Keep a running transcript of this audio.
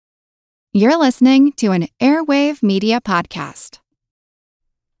You're listening to an Airwave Media Podcast.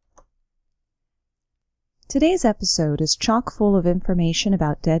 Today's episode is chock full of information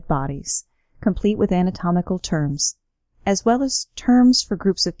about dead bodies, complete with anatomical terms, as well as terms for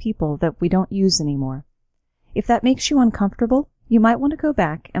groups of people that we don't use anymore. If that makes you uncomfortable, you might want to go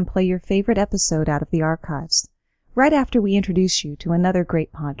back and play your favorite episode out of the archives, right after we introduce you to another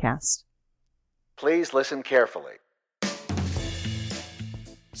great podcast. Please listen carefully.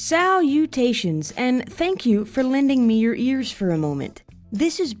 Salutations, and thank you for lending me your ears for a moment.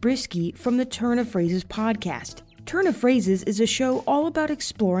 This is Brisky from the Turn of Phrases podcast. Turn of Phrases is a show all about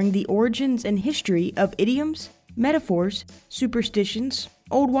exploring the origins and history of idioms, metaphors, superstitions,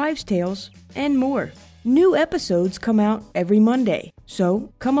 old wives' tales, and more. New episodes come out every Monday,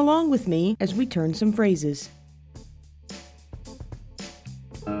 so come along with me as we turn some phrases.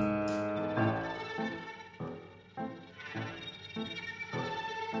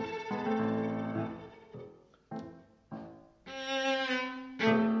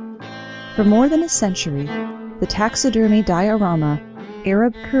 For more than a century, the taxidermy diorama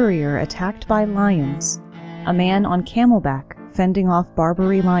Arab Courier Attacked by Lions, a man on camelback fending off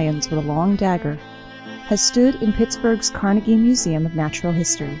Barbary lions with a long dagger, has stood in Pittsburgh's Carnegie Museum of Natural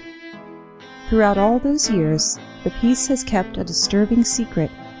History. Throughout all those years, the piece has kept a disturbing secret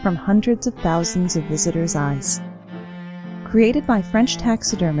from hundreds of thousands of visitors' eyes. Created by French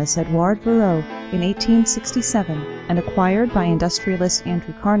taxidermist Edouard Verreau in 1867 and acquired by industrialist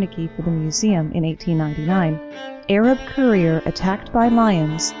Andrew Carnegie for the museum in 1899, Arab Courier Attacked by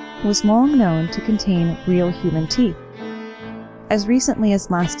Lions was long known to contain real human teeth. As recently as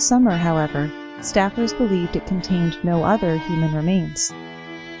last summer, however, staffers believed it contained no other human remains.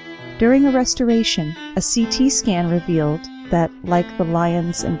 During a restoration, a CT scan revealed that, like the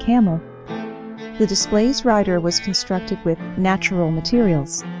lions and camel, the display's rider was constructed with natural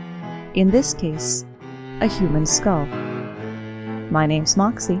materials, in this case, a human skull. My name's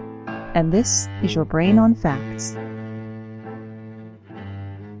Moxie, and this is your Brain on Facts.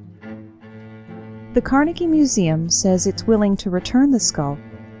 The Carnegie Museum says it's willing to return the skull,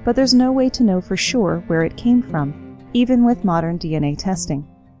 but there's no way to know for sure where it came from, even with modern DNA testing.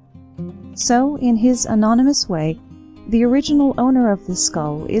 So, in his anonymous way, the original owner of the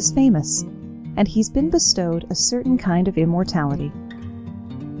skull is famous, and he's been bestowed a certain kind of immortality.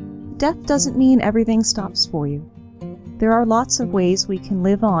 Death doesn't mean everything stops for you. There are lots of ways we can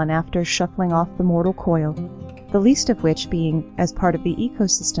live on after shuffling off the mortal coil, the least of which being as part of the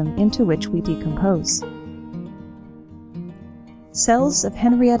ecosystem into which we decompose. Cells of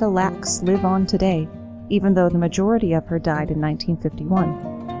Henrietta Lacks live on today, even though the majority of her died in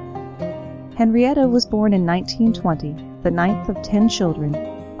 1951. Henrietta was born in 1920, the ninth of 10 children,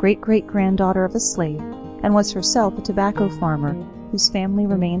 great-great-granddaughter of a slave, and was herself a tobacco farmer whose family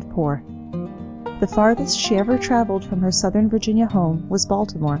remained poor. The farthest she ever traveled from her Southern Virginia home was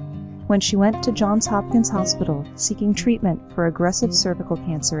Baltimore, when she went to Johns Hopkins Hospital seeking treatment for aggressive cervical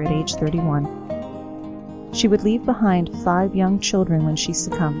cancer at age 31. She would leave behind 5 young children when she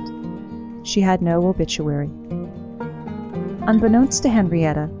succumbed. She had no obituary. Unbeknownst to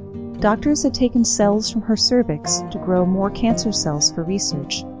Henrietta, doctors had taken cells from her cervix to grow more cancer cells for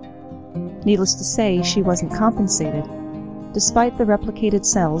research. Needless to say, she wasn't compensated, despite the replicated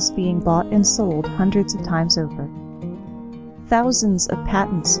cells being bought and sold hundreds of times over. Thousands of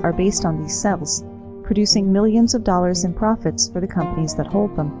patents are based on these cells, producing millions of dollars in profits for the companies that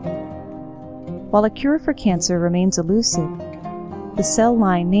hold them. While a cure for cancer remains elusive, the cell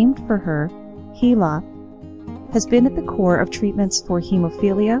line named for her, HeLa, has been at the core of treatments for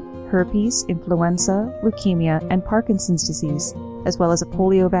hemophilia, herpes, influenza, leukemia, and Parkinson's disease, as well as a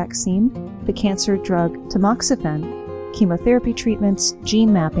polio vaccine, the cancer drug tamoxifen, chemotherapy treatments,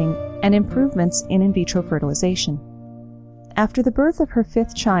 gene mapping, and improvements in vitro fertilization. After the birth of her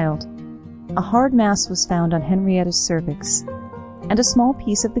 5th child, a hard mass was found on Henrietta's cervix, and a small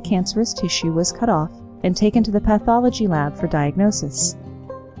piece of the cancerous tissue was cut off and taken to the pathology lab for diagnosis.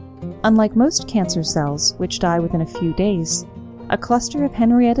 Unlike most cancer cells, which die within a few days, a cluster of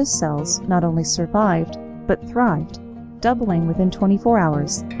Henrietta's cells not only survived, but thrived, doubling within 24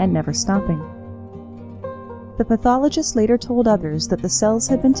 hours and never stopping. The pathologist later told others that the cells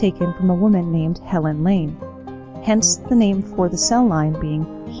had been taken from a woman named Helen Lane, hence the name for the cell line being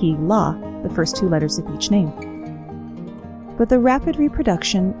HeLa, the first 2 letters of each name. But the rapid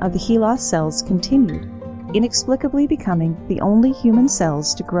reproduction of the HeLa cells continued, inexplicably becoming the only human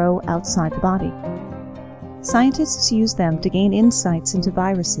cells to grow outside the body. Scientists use them to gain insights into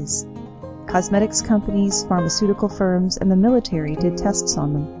viruses. Cosmetics companies, pharmaceutical firms, and the military did tests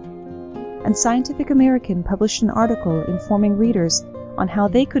on them. And Scientific American published an article informing readers on how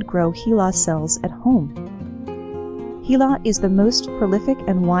they could grow HeLa cells at home. HeLa is the most prolific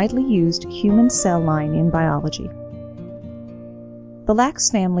and widely used human cell line in biology. The Lax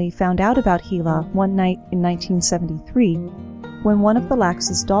family found out about HeLa one night in 1973 when one of the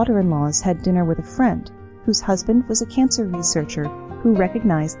Lax's daughter-in-laws had dinner with a friend whose husband was a cancer researcher who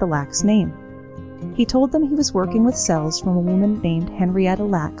recognized the Lax name. He told them he was working with cells from a woman named Henrietta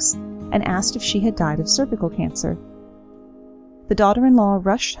Lax and asked if she had died of cervical cancer. The daughter-in-law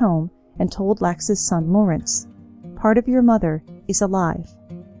rushed home and told Lax's son Lawrence, "Part of your mother is alive."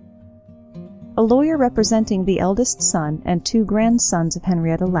 A lawyer representing the eldest son and 2 grandsons of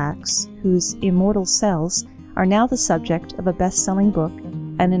Henrietta Lax, whose immortal cells are now the subject of a best-selling book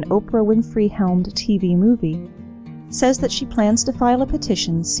and an Oprah Winfrey-helmed TV movie, says that she plans to file a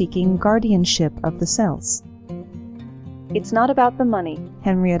petition seeking guardianship of the cells. "It's not about the money,"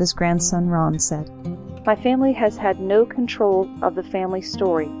 Henrietta's grandson Ron said. "My family has had no control of the family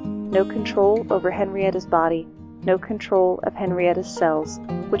story, no control over Henrietta's body, no control of Henrietta's cells,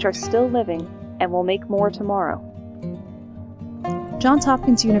 which are still living and will make more tomorrow." Johns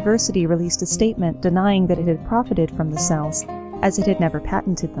Hopkins University released a statement denying that it had profited from the cells, as it had never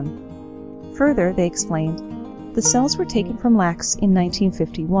patented them. Further, they explained, the cells were taken from Lax in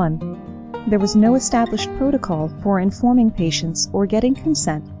 1951. There was no established protocol for informing patients or getting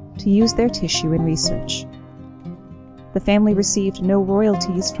consent to use their tissue in research. The family received no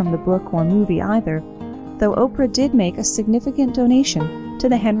royalties from the book or movie either, though Oprah did make a significant donation to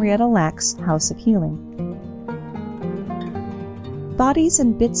the Henrietta Lax House of Healing. Bodies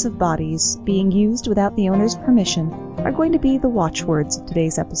and bits of bodies being used without the owner's permission are going to be the watchwords of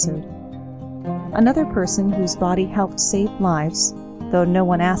today's episode. Another person whose body helped save lives, though no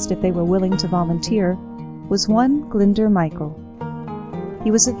one asked if they were willing to volunteer, was one Glinder Michael.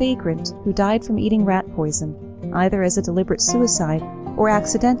 He was a vagrant who died from eating rat poison, either as a deliberate suicide or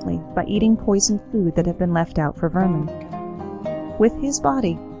accidentally by eating poisoned food that had been left out for vermin. With his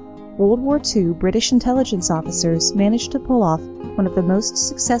body, World War II British intelligence officers managed to pull off one of the most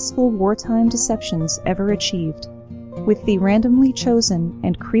successful wartime deceptions ever achieved, with the randomly chosen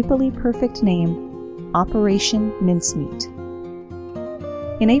and creepily perfect name Operation Mincemeat.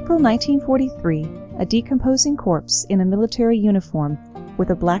 In April 1943, a decomposing corpse in a military uniform with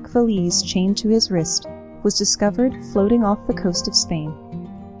a black valise chained to his wrist was discovered floating off the coast of Spain.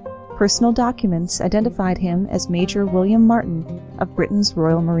 Personal documents identified him as Major William Martin of Britain's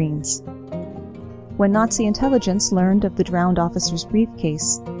Royal Marines. When Nazi intelligence learned of the drowned officer's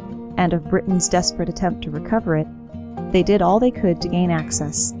briefcase and of Britain's desperate attempt to recover it, they did all they could to gain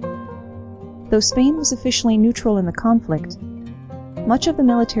access. Though Spain was officially neutral in the conflict, much of the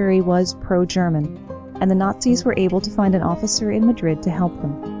military was pro-German, and the Nazis were able to find an officer in Madrid to help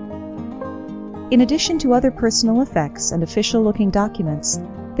them. In addition to other personal effects and official-looking documents,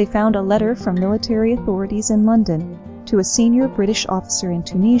 they found a letter from military authorities in London to a senior British officer in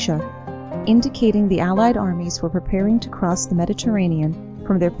Tunisia, indicating the Allied armies were preparing to cross the Mediterranean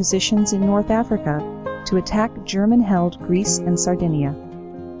from their positions in North Africa to attack German-held Greece and Sardinia.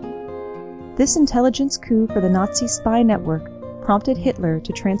 This intelligence coup for the Nazi spy network prompted Hitler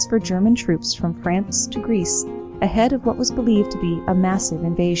to transfer German troops from France to Greece ahead of what was believed to be a massive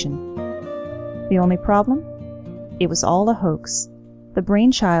invasion. The only problem? It was all a hoax, the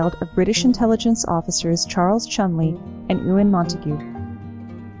brainchild of British intelligence officers Charles Chumley and Ewan Montagu.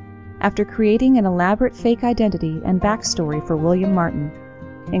 After creating an elaborate fake identity and backstory for William Martin,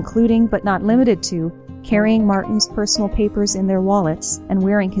 including but not limited to carrying Martin's personal papers in their wallets and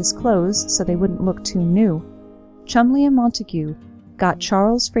wearing his clothes so they wouldn't look too new, Chumley and Montagu got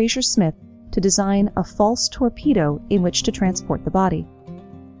Charles Fraser Smith to design a false torpedo in which to transport the body.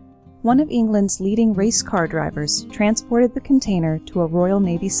 One of England's leading race car drivers transported the container to a Royal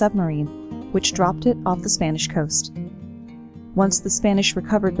Navy submarine, which dropped it off the Spanish coast. Once the Spanish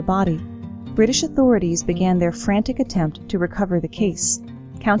recovered the body, British authorities began their frantic attempt to recover the case,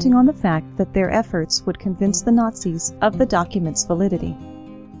 counting on the fact that their efforts would convince the Nazis of the document's validity.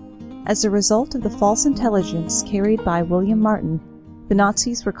 As a result of the false intelligence carried by William Martin, the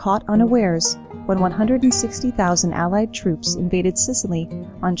Nazis were caught unawares when 160,000 Allied troops invaded Sicily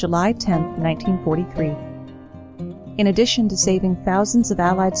on July 10, 1943. In addition to saving thousands of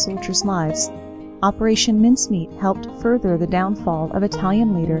Allied soldiers' lives, Operation Mincemeat helped further the downfall of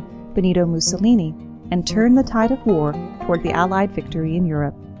Italian leader Benito Mussolini and turn the tide of war toward the Allied victory in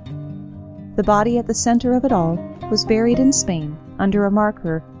Europe. The body at the center of it all was buried in Spain under a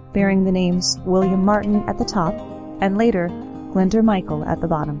marker bearing the names William Martin at the top and later Glinder Michael at the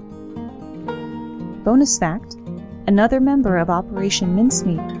bottom. Bonus fact, another member of Operation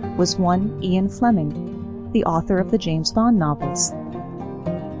Mincemeat was one Ian Fleming, the author of the James Bond novels.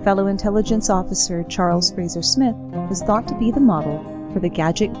 fellow intelligence officer Charles Fraser Smith was thought to be the model for the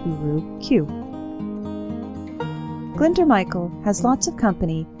gadget guru Q. Glinda Michael has lots of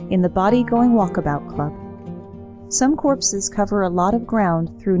company in the Body-Going Walkabout Club. Some corpses cover a lot of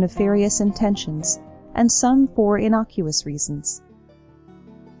ground through nefarious intentions, and some for innocuous reasons.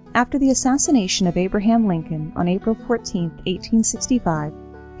 After the assassination of Abraham Lincoln on April 14, 1865,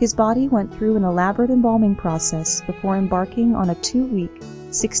 his body went through an elaborate embalming process before embarking on a 2-week,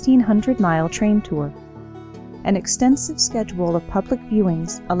 1,600-mile train tour. An extensive schedule of public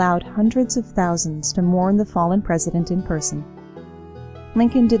viewings allowed hundreds of thousands to mourn the fallen president in person.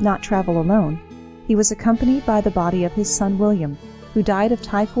 Lincoln did not travel alone. He was accompanied by the body of his son William, who died of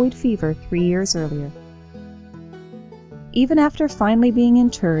typhoid fever 3 years earlier. Even after finally being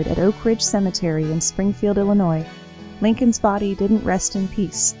interred at Oak Ridge Cemetery in Springfield, Illinois, Lincoln's body didn't rest in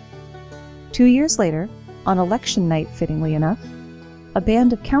peace. 2 years later, on election night fittingly enough, a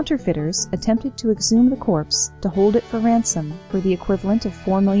band of counterfeiters attempted to exhume the corpse to hold it for ransom for the equivalent of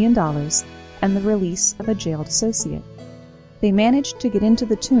 $4 million and the release of a jailed associate. They managed to get into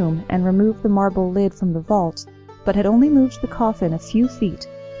the tomb and remove the marble lid from the vault, but had only moved the coffin a few feet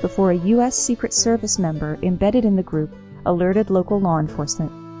before a U.S. Secret Service member embedded in the group alerted local law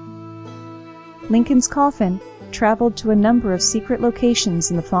enforcement. Lincoln's coffin traveled to a number of secret locations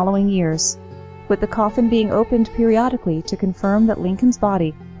in the following years, with the coffin being opened periodically to confirm that Lincoln's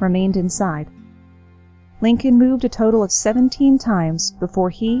body remained inside. Lincoln moved a total of 17 times before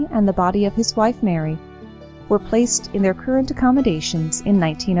he and the body of his wife Mary were placed in their current accommodations in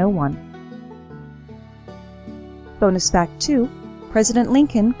 1901. Bonus fact 2, President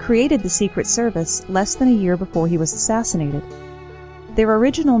Lincoln created the Secret Service less than a year before he was assassinated. Their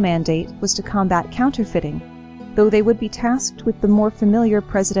original mandate was to combat counterfeiting, though they would be tasked with the more familiar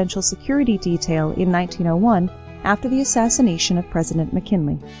Presidential Security Detail in 1901 after the assassination of President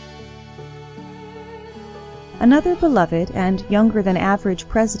McKinley. Another beloved and younger-than-average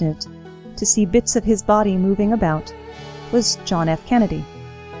president to see bits of his body moving about was John F. Kennedy.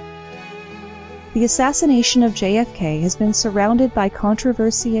 The assassination of JFK has been surrounded by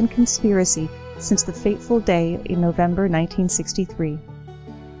controversy and conspiracy since the fateful day in November 1963.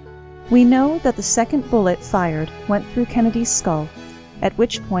 We know that the second bullet fired went through Kennedy's skull, at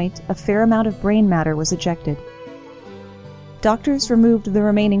which point a fair amount of brain matter was ejected. Doctors removed the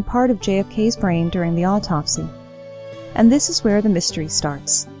remaining part of JFK's brain during the autopsy. And this is where the mystery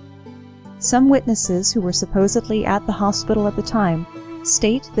starts. Some witnesses who were supposedly at the hospital at the time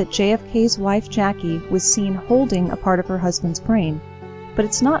state that JFK's wife Jackie was seen holding a part of her husband's brain, but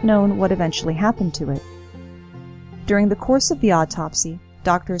it's not known what eventually happened to it. During the course of the autopsy,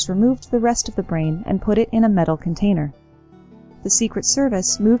 doctors removed the rest of the brain and put it in a metal container. The Secret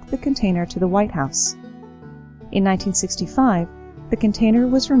Service moved the container to the White House. In 1965, the container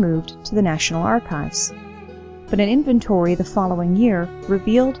was removed to the National Archives, but an inventory the following year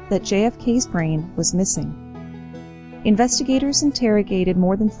revealed that JFK's brain was missing. Investigators interrogated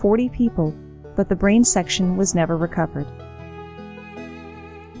more than 40 people, but the brain section was never recovered.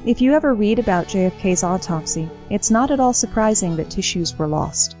 If you ever read about JFK's autopsy, it's not at all surprising that tissues were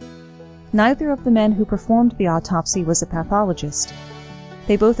lost. Neither of the men who performed the autopsy was a pathologist.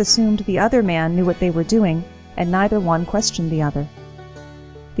 They both assumed the other man knew what they were doing, and neither one questioned the other.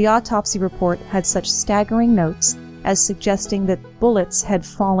 The autopsy report had such staggering notes as suggesting that bullets had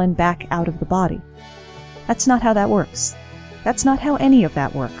fallen back out of the body. That's not how that works. That's not how any of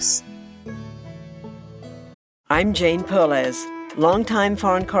that works. I'm Jane Perlez, longtime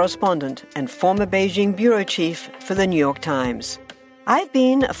foreign correspondent and former Beijing bureau chief for the New York Times. I've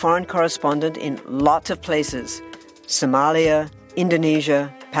been a foreign correspondent in lots of places: Somalia,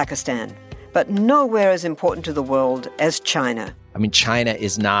 Indonesia, Pakistan, but nowhere as important to the world as China. I mean, China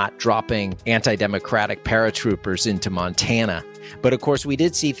is not dropping anti-democratic paratroopers into Montana. But of course, we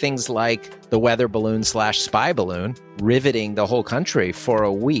did see things like the weather balloon/spy balloon riveting the whole country for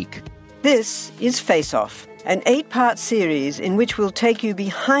a week. This is Face Off, an 8-part series in which we'll take you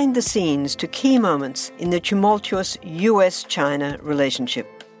behind the scenes to key moments in the tumultuous U.S.-China relationship.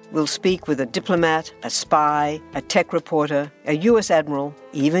 We'll speak with a diplomat, a spy, a tech reporter, a U.S. admiral,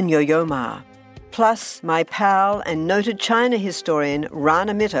 even Yo-Yo Ma. Plus, my pal and noted China historian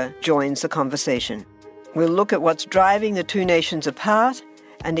Rana Mitter joins the conversation. We'll look at what's driving the two nations apart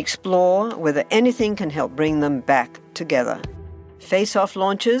and explore whether anything can help bring them back together. Face Off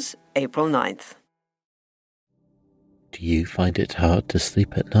launches April 9th. Do you find it hard to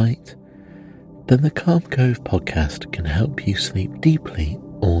sleep at night? Then the Calm Cove podcast can help you sleep deeply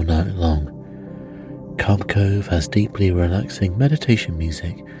all night long. Calm Cove has deeply relaxing meditation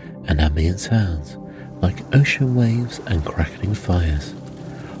music and ambient sounds like ocean waves and crackling fires,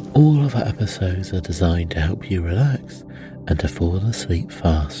 All of our episodes are designed to help you relax and to fall asleep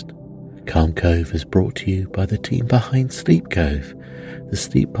fast. Calm Cove is brought to you by the team behind Sleep Cove, the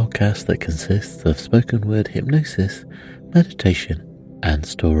sleep podcast that consists of spoken word hypnosis, meditation, and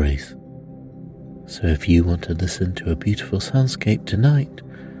stories. So if you want to listen to a beautiful soundscape tonight,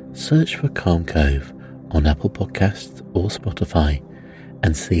 search for Calm Cove on Apple Podcasts or Spotify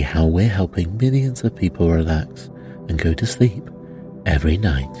and see how we're helping millions of people relax and go to sleep every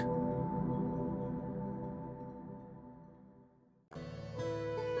night.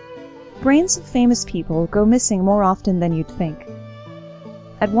 Brains of famous people go missing more often than you'd think.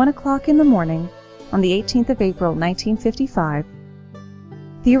 At 1 o'clock in the morning, on the 18th of April, 1955,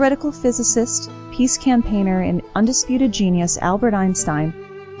 theoretical physicist, peace campaigner, and undisputed genius Albert Einstein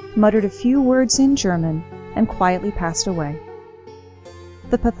muttered a few words in German and quietly passed away.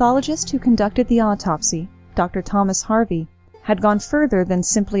 The pathologist who conducted the autopsy, Dr. Thomas Harvey, had gone further than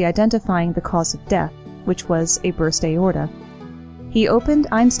simply identifying the cause of death, which was a burst aorta. He opened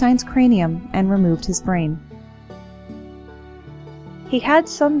Einstein's cranium and removed his brain. He had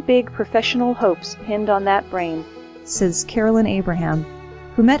some big professional hopes pinned on that brain, says Carolyn Abraham,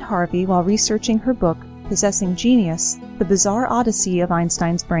 who met Harvey while researching her book, Possessing Genius, The Bizarre Odyssey of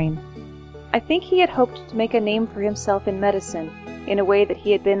Einstein's Brain. I think he had hoped to make a name for himself in medicine in a way that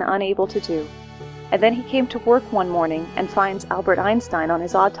he had been unable to do. And then he came to work one morning and finds Albert Einstein on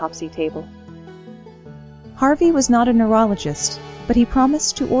his autopsy table. Harvey was not a neurologist, but he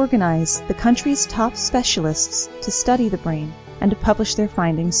promised to organize the country's top specialists to study the brain and to publish their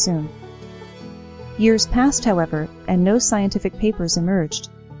findings soon. Years passed, however, and no scientific papers emerged.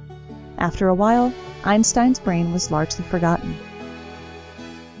 After a while, Einstein's brain was largely forgotten.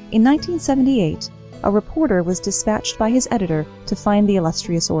 In 1978, a reporter was dispatched by his editor to find the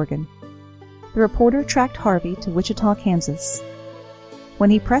illustrious organ. The reporter tracked Harvey to Wichita, Kansas. When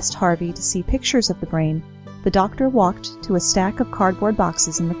he pressed Harvey to see pictures of the brain, the doctor walked to a stack of cardboard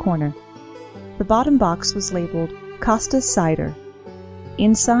boxes in the corner. The bottom box was labeled Costa's Cider.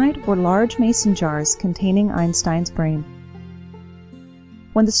 Inside were large mason jars containing Einstein's brain.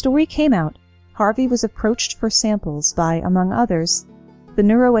 When the story came out, Harvey was approached for samples by, among others, the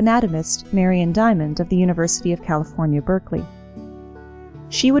neuroanatomist Marion Diamond of the University of California, Berkeley.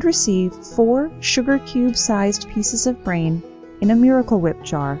 She would receive 4 sugar cube-sized pieces of brain in a Miracle Whip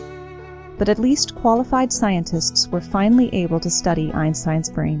jar, but at least qualified scientists were finally able to study Einstein's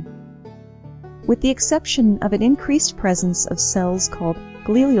brain. With the exception of an increased presence of cells called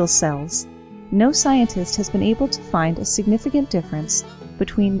glial cells, no scientist has been able to find a significant difference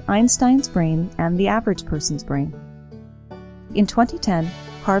between Einstein's brain and the average person's brain. In 2010,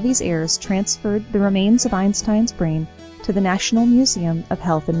 Harvey's heirs transferred the remains of Einstein's brain to the National Museum of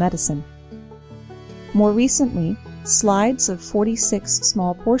Health and Medicine. More recently, slides of 46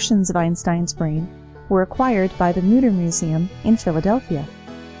 small portions of Einstein's brain were acquired by the Mutter Museum in Philadelphia.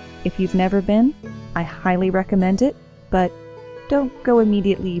 If you've never been, I highly recommend it, but don't go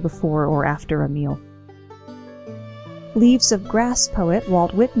immediately before or after a meal. Leaves of Grass poet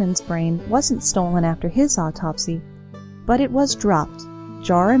Walt Whitman's brain wasn't stolen after his autopsy, but it was dropped,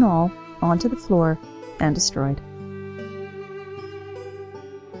 jar and all, onto the floor and destroyed.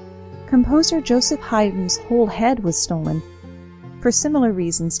 Composer Joseph Haydn's whole head was stolen, for similar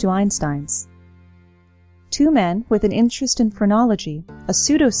reasons to Einstein's. 2 men with an interest in phrenology, a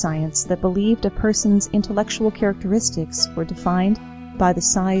pseudoscience that believed a person's intellectual characteristics were defined by the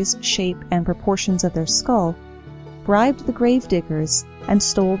size, shape, and proportions of their skull, bribed the gravediggers and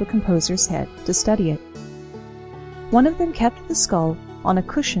stole the composer's head to study it. One of them kept the skull on a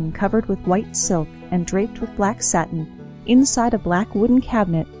cushion covered with white silk and draped with black satin inside a black wooden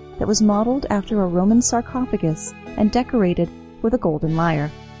cabinet that was modeled after a Roman sarcophagus and decorated with a golden lyre.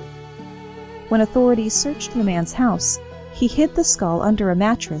 When authorities searched the man's house, he hid the skull under a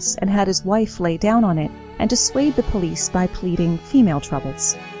mattress and had his wife lay down on it and dissuade the police by pleading female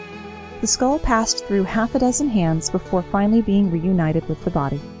troubles. The skull passed through half a dozen hands before finally being reunited with the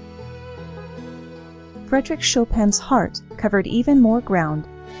body. Frédéric Chopin's heart covered even more ground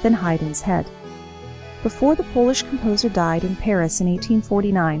than Haydn's head. Before the Polish composer died in Paris in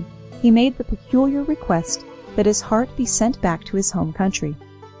 1849, he made the peculiar request that his heart be sent back to his home country.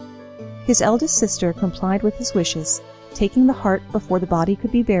 His eldest sister complied with his wishes, taking the heart before the body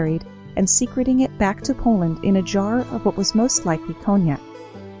could be buried and secreting it back to Poland in a jar of what was most likely cognac.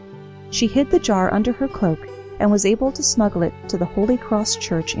 She hid the jar under her cloak and was able to smuggle it to the Holy Cross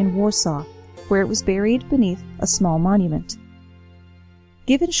Church in Warsaw, where it was buried beneath a small monument.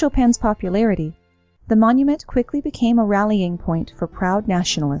 Given Chopin's popularity, the monument quickly became a rallying point for proud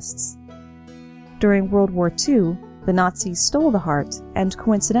nationalists. During World War II, the Nazis stole the heart and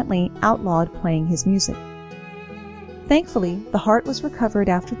coincidentally outlawed playing his music. Thankfully, the heart was recovered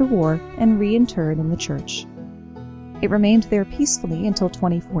after the war and reinterred in the church. It remained there peacefully until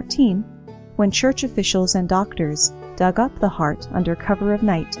 2014, when church officials and doctors dug up the heart under cover of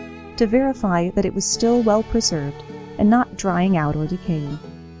night to verify that it was still well preserved and not drying out or decaying.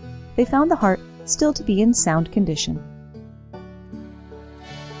 They found the heart still to be in sound condition.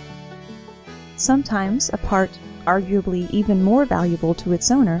 Sometimes a part, arguably even more valuable to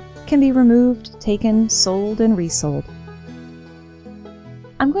its owner, can be removed, taken, sold, and resold.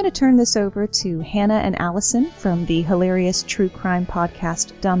 I'm going to turn this over to Hannah and Allison from the hilarious true crime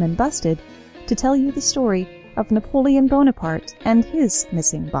podcast Dumb and Busted to tell you the story of Napoleon Bonaparte and his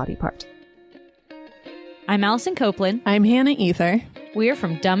missing body part. I'm Allison Copeland. I'm Hannah Ether. We are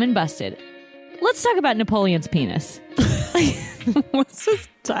from Dumb and Busted. Let's talk about Napoleon's penis. Let's just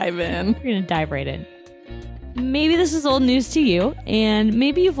dive in. We're going to dive right in. Maybe this is old news to you, and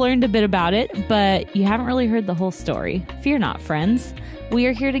maybe you've learned a bit about it, but you haven't really heard the whole story. Fear not, friends. We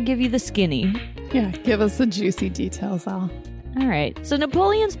are here to give you the skinny. Yeah, give us the juicy details, Al. All right. So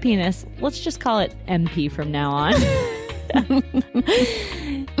Napoleon's penis, let's just call it MP from now on.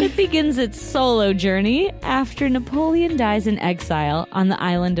 It begins its solo journey after Napoleon dies in exile on the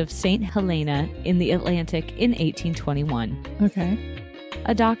island of St. Helena in the Atlantic in 1821. Okay.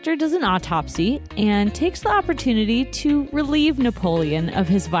 A doctor does an autopsy and takes the opportunity to relieve Napoleon of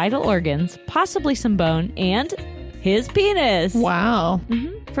his vital organs, possibly some bone, and his penis. Wow.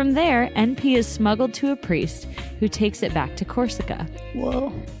 Mm-hmm. From there, NP is smuggled to a priest who takes it back to Corsica.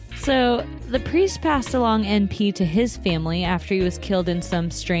 Whoa. So the priest passed along NP to his family after he was killed in some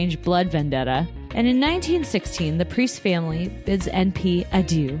strange blood vendetta. And in 1916, the priest's family bids NP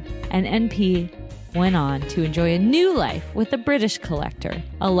adieu, and NP went on to enjoy a new life with a British collector,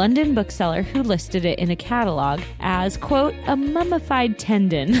 a London bookseller who listed it in a catalog as, quote, a mummified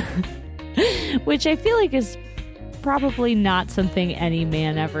tendon, which I feel like is probably not something any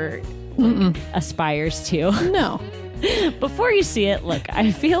man ever aspires to. No. Before you see it, look,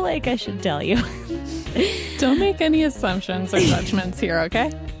 I feel like I should tell you. Don't make any assumptions or judgments here,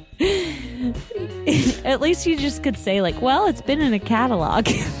 okay? At least you just could say, like, well, it's been in a catalog.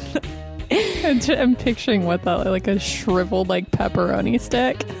 I'm picturing with a shriveled pepperoni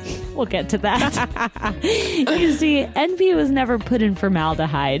stick. We'll get to that. You see, NP was never put in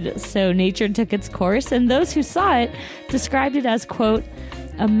formaldehyde, so nature took its course, and those who saw it described it as, quote,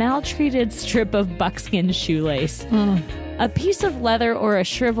 a maltreated strip of buckskin shoelace, a piece of leather or a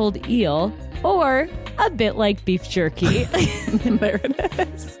shriveled eel, or a bit like beef jerky. There it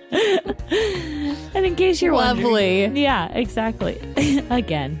is. And in case you're lovely. wondering... Yeah, exactly.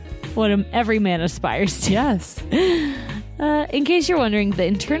 Again, what every man aspires to. Yes. In case you're wondering, the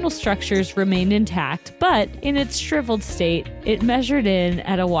internal structures remained intact, but in its shriveled state, it measured in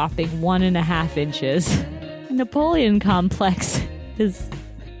at a whopping 1.5 inches. Napoleon complex is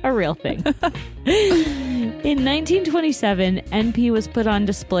a real thing. In 1927, NP was put on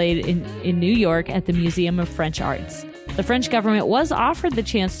display in New York at the Museum of French Arts. The French government was offered the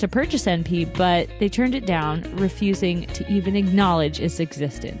chance to purchase NP, but they turned it down, refusing to even acknowledge its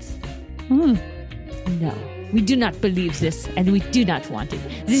existence. No, we do not believe this, and we do not want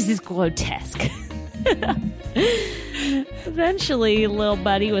it. This is grotesque. Eventually, little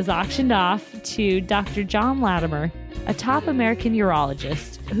buddy was auctioned off to Dr. John Latimer, a top American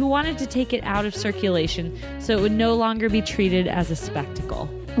urologist who wanted to take it out of circulation so it would no longer be treated as a spectacle.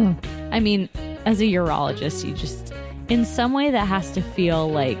 I mean, as a urologist, you just, in some way that has to feel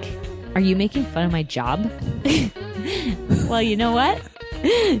like, are you making fun of my job? Well, you know what?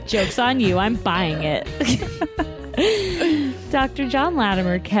 Joke's on you. I'm buying it. Dr. John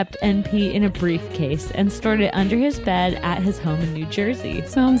Latimer kept NP in a briefcase and stored it under his bed at his home in New Jersey.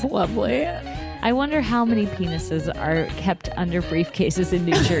 Sounds lovely. I wonder how many penises are kept under briefcases in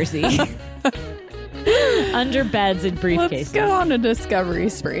New Jersey. Under beds in briefcases. Let's go on a discovery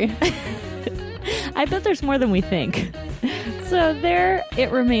spree. I bet there's more than we think. So there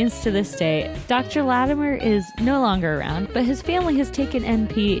it remains to this day. Dr. Latimer is no longer around, but his family has taken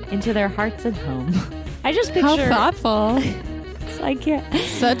NP into their hearts and home. I just picture... How thoughtful. So I can't...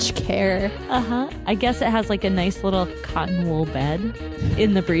 Such care. I guess it has like a nice little cotton wool bed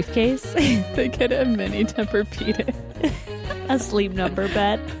in the briefcase. They get a mini Tempur-Pedic. A sleep number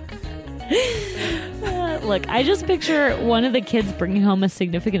bed. Look, I just picture one of the kids bringing home a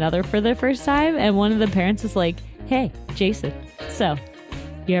significant other for the first time, and one of the parents is like, hey, Jason, so,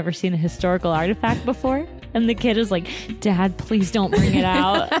 you ever seen a historical artifact before? And the kid is like, Dad, please don't bring it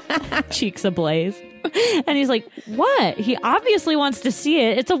out. Cheeks ablaze. And he's like, what? He obviously wants to see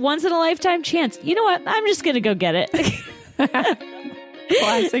it. It's a once-in-a-lifetime chance. You know what? I'm just going to go get it.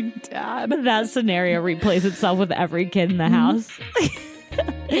 Classic dad. That scenario replays itself with every kid in the house.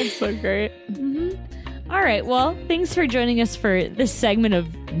 It's so great. All right, well, thanks for joining us for this segment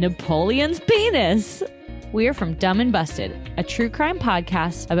of Napoleon's Penis. We are from Dumb and Busted, a true crime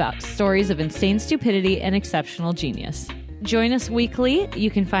podcast about stories of insane stupidity and exceptional genius. Join us weekly.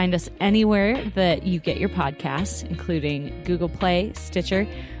 You can find us anywhere that you get your podcasts, including Google Play, Stitcher,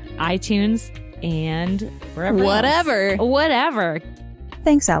 iTunes, and wherever else. Whatever.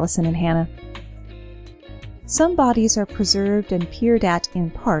 Thanks, Allison and Hannah. Some bodies are preserved and peered at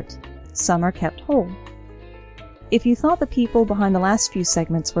in part. Some are kept whole. If you thought the people behind the last few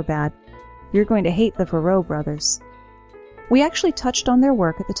segments were bad, you're going to hate the Varro brothers. We actually touched on their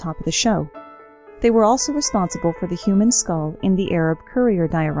work at the top of the show. They were also responsible for the human skull in the Arab courier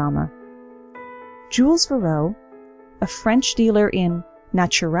diorama. Jules Varro, a French dealer in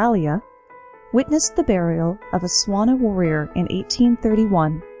naturalia, witnessed the burial of a Swana warrior in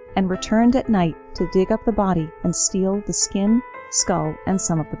 1831 and returned at night to dig up the body and steal the skin, skull, and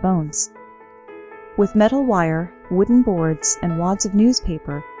some of the bones. With metal wire, wooden boards, and wads of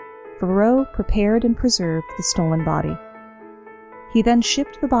newspaper, Varro prepared and preserved the stolen body. He then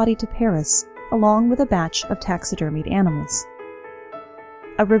shipped the body to Paris, along with a batch of taxidermied animals.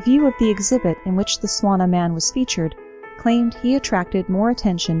 A review of the exhibit in which the Swana man was featured claimed he attracted more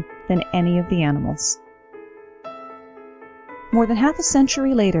attention than any of the animals. More than half a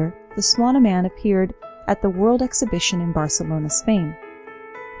century later, the Swana man appeared at the World Exhibition in Barcelona, Spain.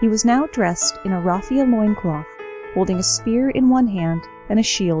 He was now dressed in a raffia loincloth, holding a spear in one hand and a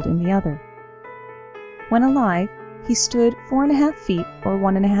shield in the other. When alive, he stood 4.5 feet or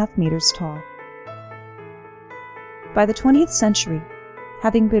 1.5 meters tall. By the 20th century,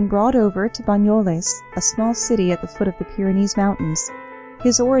 having been brought over to Banyoles, a small city at the foot of the Pyrenees Mountains,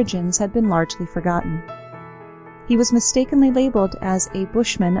 his origins had been largely forgotten. He was mistakenly labeled as a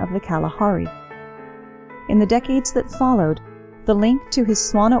bushman of the Kalahari. In the decades that followed, the link to his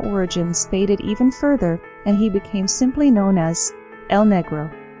Swana origins faded even further, and he became simply known as El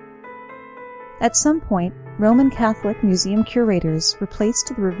Negro. At some point, Roman Catholic museum curators replaced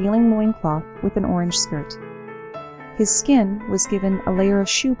the revealing loincloth with an orange skirt. His skin was given a layer of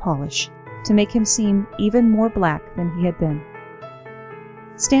shoe polish to make him seem even more black than he had been.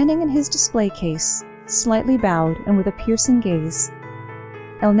 Standing in his display case, slightly bowed and with a piercing gaze,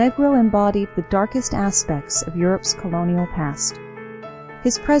 El Negro embodied the darkest aspects of Europe's colonial past.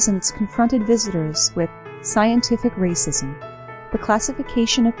 His presence confronted visitors with scientific racism, the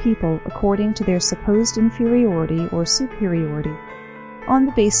classification of people according to their supposed inferiority or superiority, on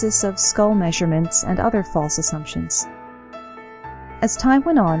the basis of skull measurements and other false assumptions. As time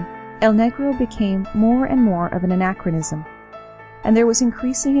went on, El Negro became more and more of an anachronism, and there was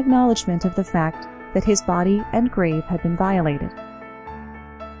increasing acknowledgement of the fact that his body and grave had been violated.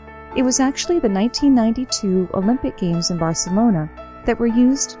 It was actually the 1992 Olympic Games in Barcelona that were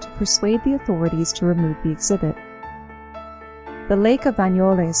used to persuade the authorities to remove the exhibit. The Lake of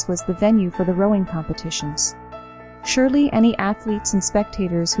Banyoles was the venue for the rowing competitions. Surely any athletes and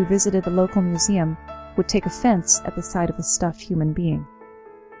spectators who visited the local museum would take offense at the sight of a stuffed human being.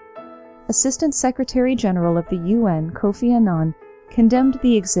 Assistant Secretary General of the UN, Kofi Annan, condemned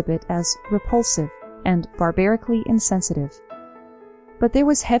the exhibit as repulsive and barbarically insensitive. But there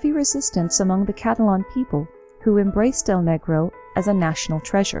was heavy resistance among the Catalan people, who embraced El Negro as a national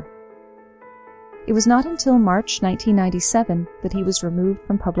treasure. It was not until March 1997 that he was removed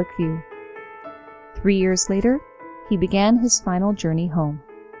from public view. 3 years later, he began his final journey home.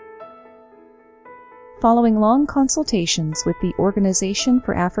 Following long consultations with the Organization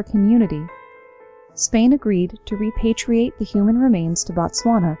for African Unity, Spain agreed to repatriate the human remains to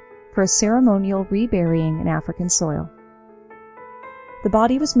Botswana for a ceremonial reburying in African soil. The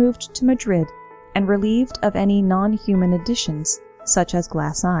body was moved to Madrid and relieved of any non-human additions, such as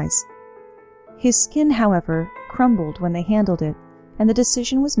glass eyes. His skin, however, crumbled when they handled it, and the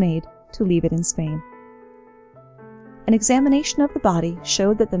decision was made to leave it in Spain. An examination of the body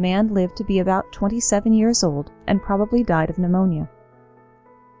showed that the man lived to be about 27 years old and probably died of pneumonia.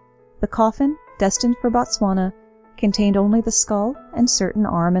 The coffin, destined for Botswana, contained only the skull and certain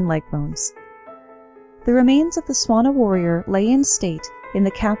arm and leg bones. The remains of the Swana warrior lay in state in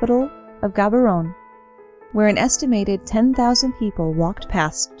the capital of Gaborone, where an estimated 10,000 people walked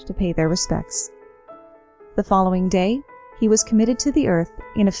past to pay their respects. The following day, he was committed to the earth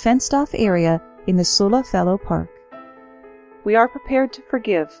in a fenced-off area in the Sula Fellow Park. "We are prepared to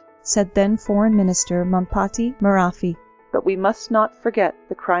forgive," said then Foreign Minister Mampati Marafi, but we must not forget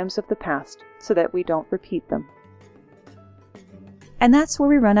the crimes of the past so that we don't repeat them. And that's where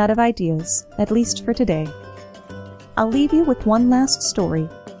we run out of ideas, at least for today. I'll leave you with one last story,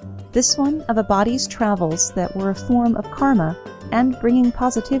 this one of a body's travels that were a form of karma and bringing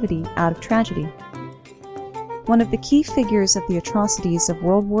positivity out of tragedy. One of the key figures of the atrocities of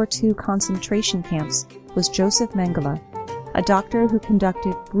World War II concentration camps was Joseph Mengele, a doctor who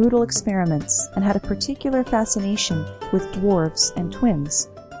conducted brutal experiments and had a particular fascination with dwarves and twins.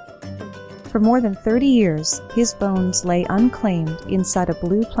 For more than 30 years, his bones lay unclaimed inside a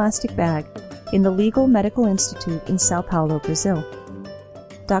blue plastic bag in the Legal Medical Institute in Sao Paulo, Brazil.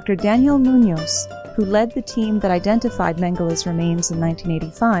 Dr. Daniel Munoz, who led the team that identified Mengele's remains in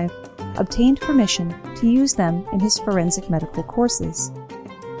 1985, obtained permission to use them in his forensic medical courses.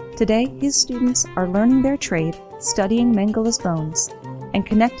 Today, his students are learning their trade, studying Mengele's bones, and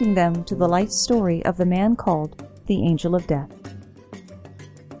connecting them to the life story of the man called the Angel of Death.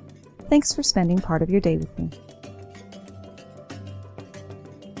 Thanks for spending part of your day with me.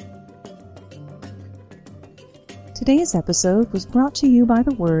 Today's episode was brought to you by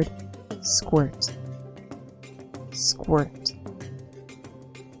the word squirt. Squirt.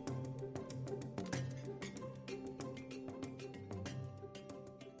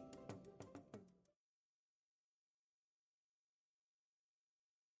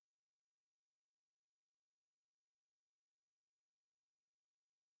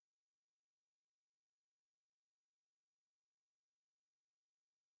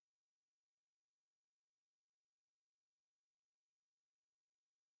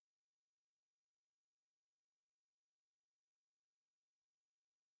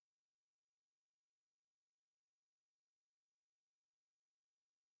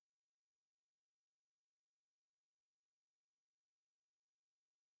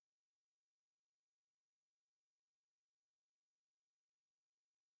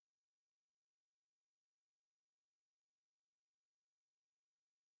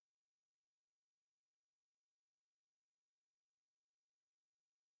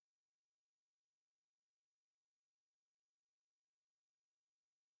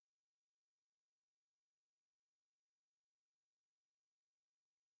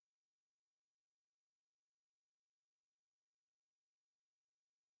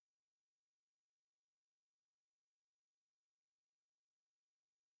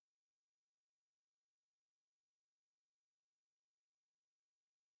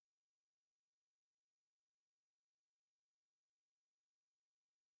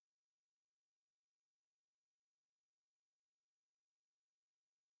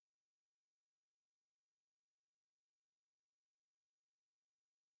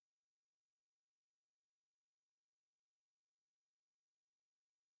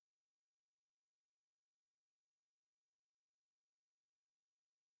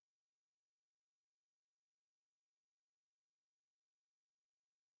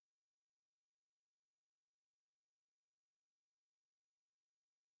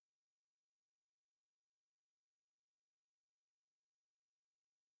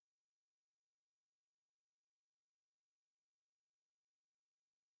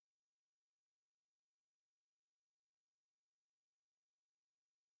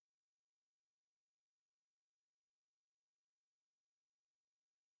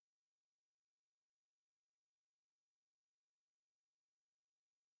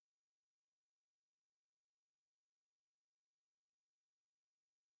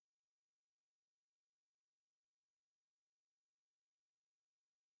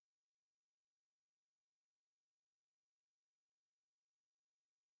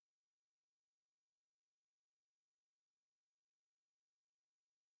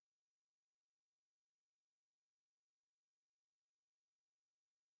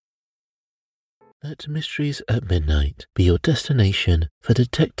 Let Mysteries at Midnight be your destination for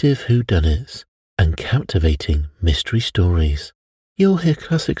detective whodunits and captivating mystery stories. You'll hear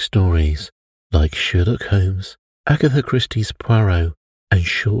classic stories like Sherlock Holmes, Agatha Christie's Poirot, and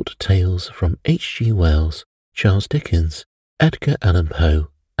short tales from H.G. Wells, Charles Dickens, Edgar Allan Poe,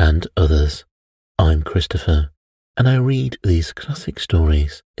 and others. I'm Christopher, and I read these classic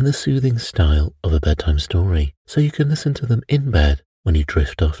stories in the soothing style of a bedtime story, so you can listen to them in bed when you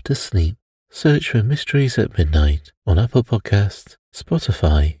drift off to sleep. Search for Mysteries at Midnight on Apple Podcasts,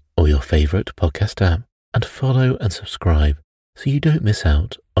 Spotify, or your favourite podcast app, and follow and subscribe so you don't miss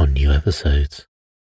out on new episodes.